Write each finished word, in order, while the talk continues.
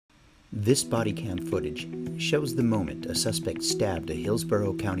This body cam footage shows the moment a suspect stabbed a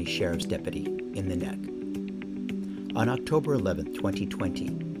Hillsborough County Sheriff's deputy in the neck. On October 11, 2020,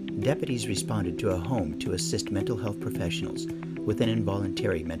 deputies responded to a home to assist mental health professionals with an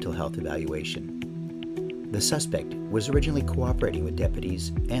involuntary mental health evaluation. The suspect was originally cooperating with deputies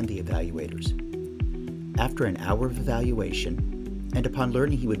and the evaluators. After an hour of evaluation, and upon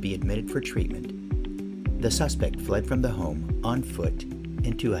learning he would be admitted for treatment, the suspect fled from the home on foot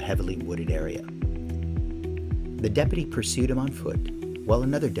into a heavily wooded area. The deputy pursued him on foot, while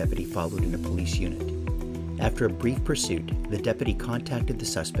another deputy followed in a police unit. After a brief pursuit, the deputy contacted the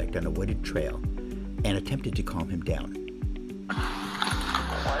suspect on a wooded trail and attempted to calm him down.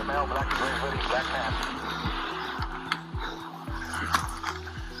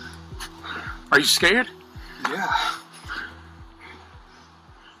 Are you scared? Yeah.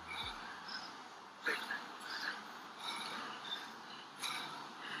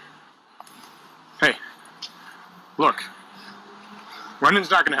 Hey, look, running's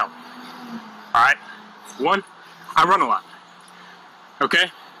not gonna help. All right? One, I run a lot.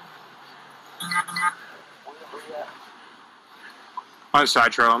 Okay? On the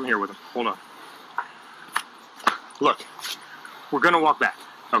side trail, I'm here with him. Hold on. Look, we're gonna walk back,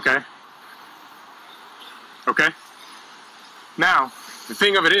 okay? Okay? Now, the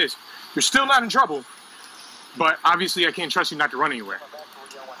thing of it is, you're still not in trouble, but obviously I can't trust you not to run anywhere.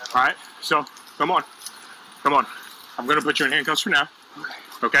 All right? So, come on. Come on. I'm gonna put you in handcuffs for now.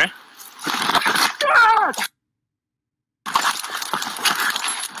 Okay? Ah!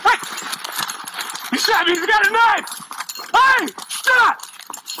 Hey! You shot me! You got a knife! Hey! Stop!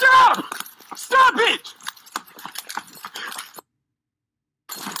 Stop! Stop it!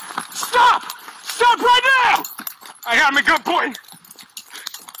 Stop! Stop right now! I got him at gunpoint.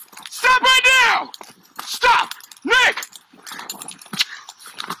 Stop right now! Stop! Nick!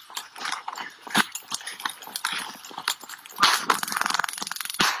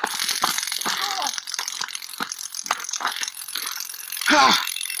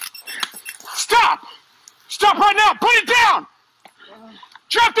 Stop! Stop right now! Put it down!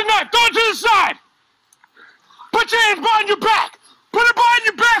 Drop the knife! Throw it to the side! Put your hands behind your back! Put it behind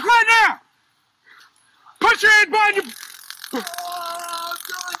your back right now! Put your hands behind your...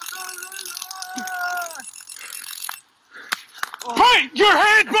 Put your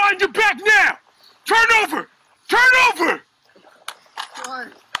hands behind your back now! Turn over! Turn over!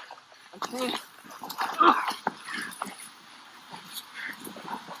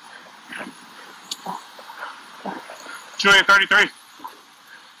 Julian, 33.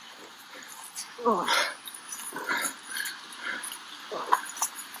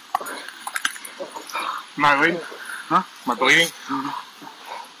 Am I bleeding? Huh? Am I bleeding?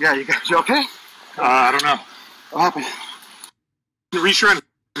 Yeah, you okay? I don't know. What happened? You reached around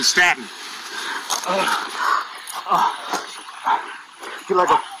and stabbed me. You let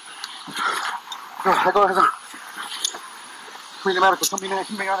go. Let go. Bring the medical. Somebody in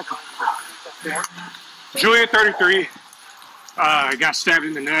the medical. Julian, 33. Got stabbed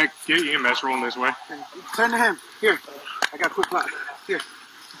in the neck. Get EMS rolling this way. Send to him. Here. I got a quick blood. Here.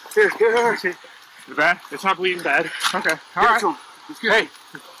 Is it bad? It's not bleeding bad. Okay. All right. It's good. Hey,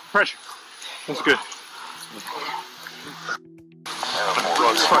 pressure. That's good.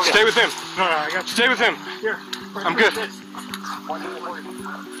 Stay with him. No, I got you. Stay with him. Here. I'm good.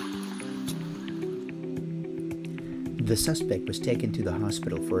 The suspect was taken to the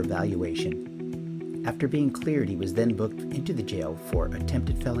hospital for evaluation. After being cleared, he was then booked into the jail for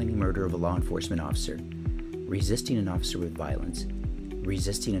attempted felony murder of a law enforcement officer, resisting an officer with violence,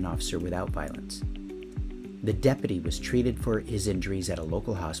 resisting an officer without violence. The deputy was treated for his injuries at a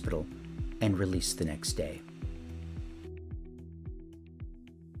local hospital and released the next day.